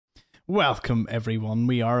Welcome everyone,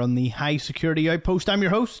 we are on the high security outpost. I'm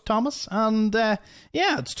your host, Thomas, and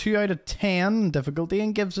yeah, it's 2 out of 10 difficulty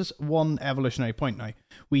and gives us 1 evolutionary point. Now,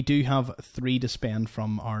 we do have 3 to spend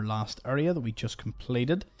from our last area that we just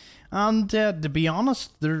completed, and to be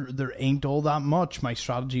honest, there ain't all that much. My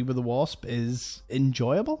strategy with the Wasp is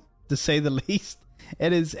enjoyable, to say the least.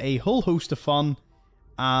 It is a whole host of fun,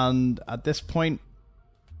 and at this point,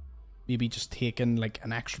 maybe just taking like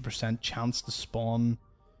an extra % chance to spawn.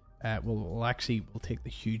 We'll take the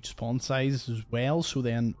huge spawn size as well, so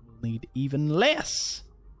then we'll need even less.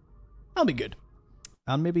 That'll be good.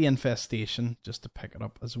 And maybe infestation, just to pick it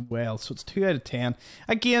up as well. So it's 2 out of 10.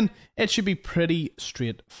 Again, it should be pretty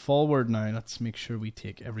straightforward now. Let's make sure we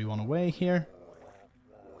take everyone away here.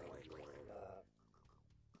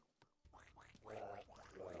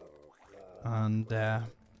 And I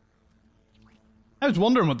was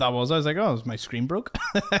wondering what that was. I was like, oh, is my screen broke?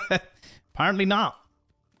 Apparently not.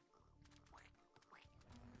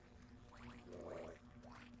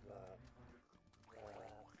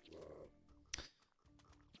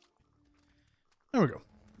 There we go.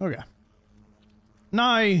 Okay.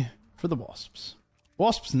 Now, for the wasps.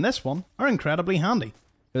 Wasps in this one are incredibly handy,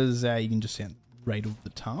 because you can just send right over the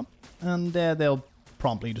top, and they'll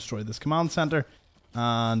promptly destroy this command center,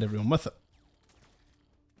 and everyone with it.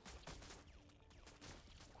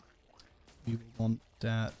 We want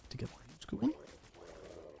to get things going.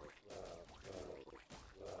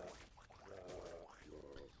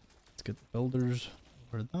 Let's get the builders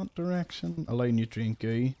over that direction. Allow nutrient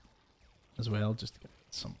goo as well, just to get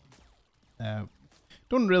some.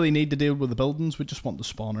 Don't really need to deal with the buildings, we just want the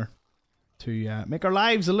spawner to make our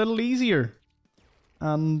lives a little easier.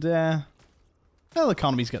 And well, the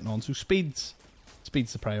economy's getting on, so speed's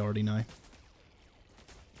the priority now.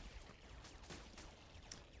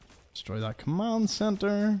 Destroy that command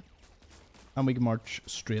center, and we can march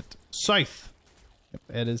straight south. Yep,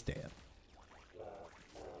 it is dead.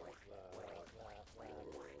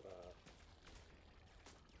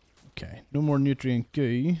 Okay, no more nutrient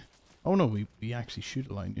goo. Oh no, we actually should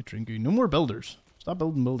allow nutrient goo. No more builders. Stop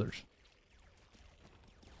building builders.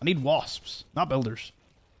 I need wasps, not builders.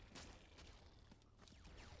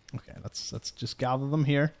 Okay, let's just gather them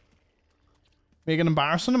here. Make an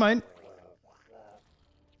embarrassing amount.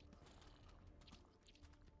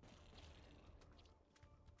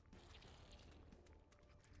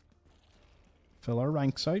 Fill our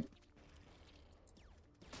ranks out.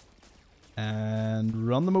 And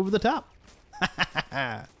run them over the top.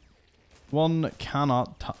 One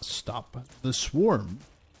cannot stop the swarm.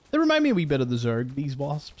 They remind me a wee bit of the Zerg, these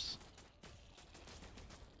wasps.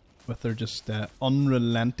 With their just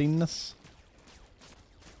unrelentingness.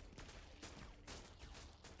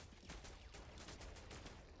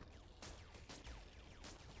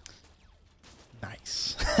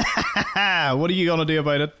 Nice. What are you gonna do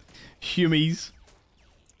about it, humies?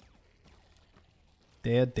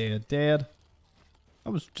 Dead, dead, dead. That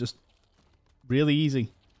was just really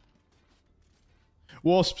easy.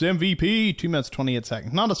 Wasps MVP, 2 minutes 28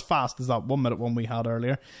 seconds. Not as fast as that 1 minute one we had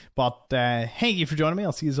earlier. But thank you for joining me.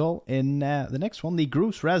 I'll see you all in the next one, the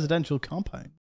Gross Residential Compound.